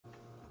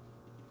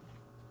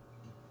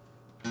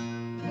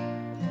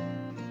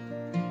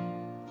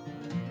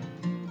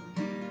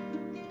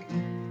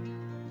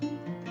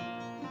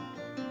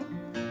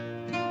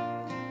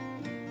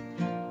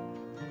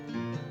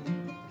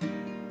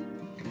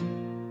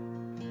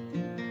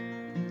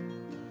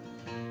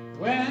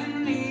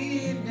When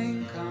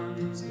evening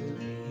comes, the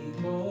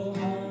people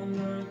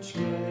homeward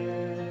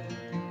tread.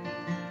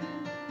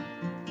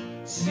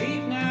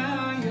 Seek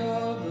now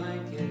your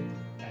blanket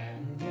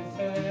and your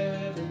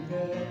feathered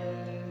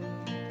bed.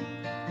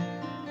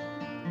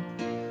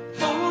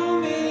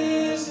 Home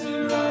is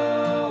the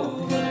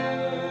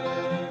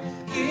rover,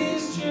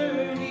 his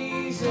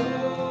journey's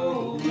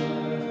over.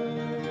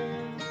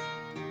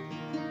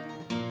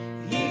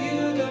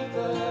 Yield up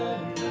the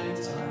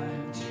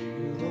nighttime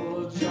to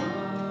old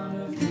John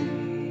of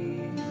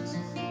Dreams.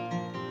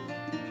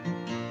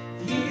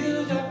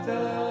 Yield up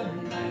the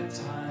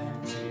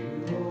nighttime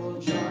to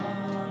old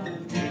John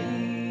of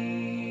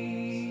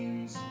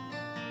Dreams.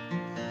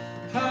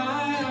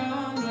 High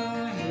on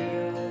the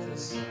hill, the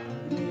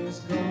sun is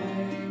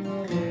going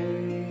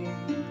away.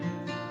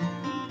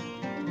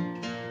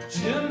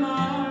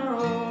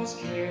 Tomorrow's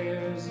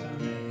cares are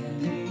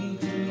many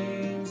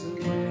dreams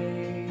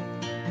away.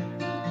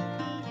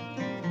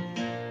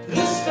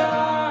 The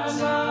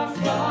stars are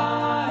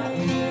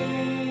flying,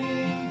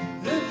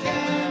 the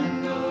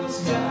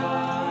candles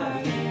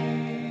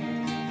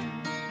dying.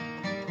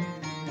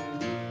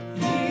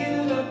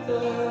 Yield up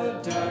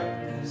the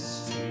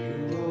darkness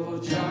to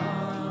old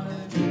John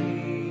of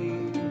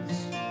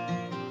Dreams.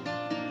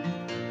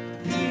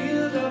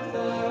 Yield up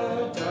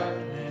the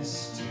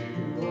darkness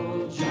to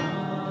old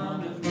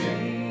John of Dreams.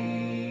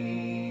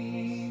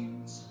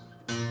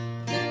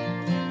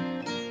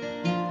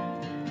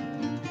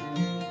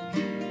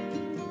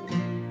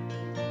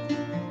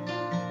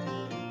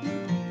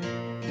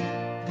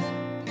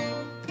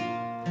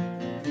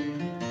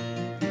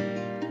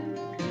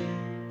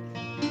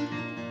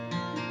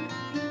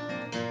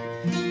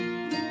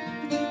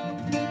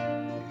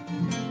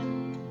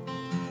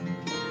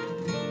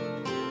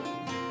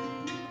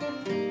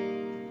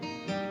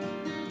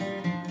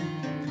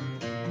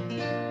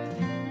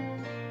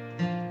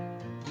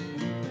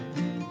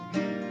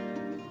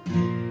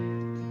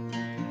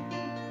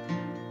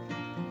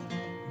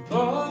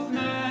 Both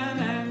man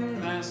and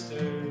master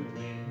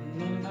in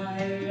the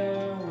night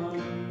are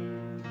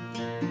one.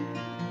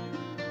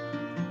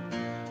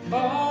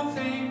 All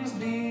things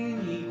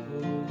being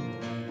equal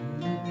when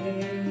the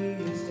day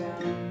is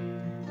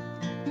done.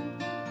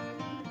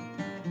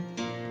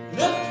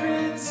 The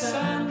prince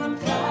and the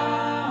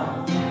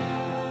plowman,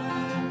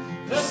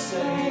 the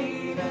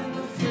slave and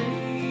the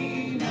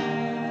free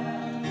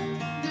man,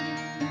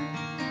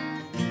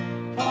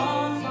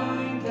 all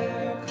find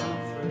their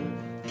comfort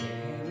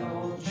in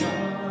old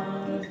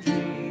John of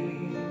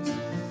Dreams.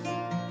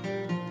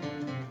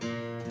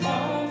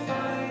 All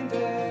find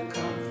their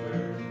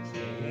comfort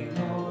in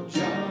old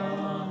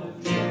John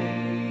of Dreams.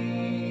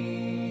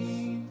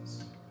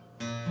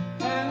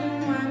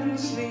 And when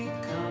sleep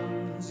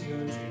comes,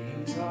 your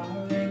dreams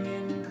are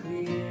ringing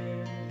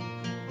clear.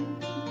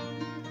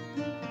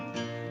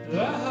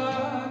 The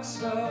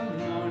hugs of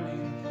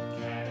morning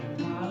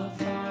cannot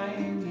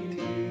find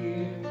you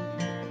here.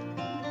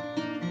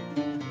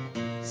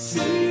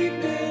 See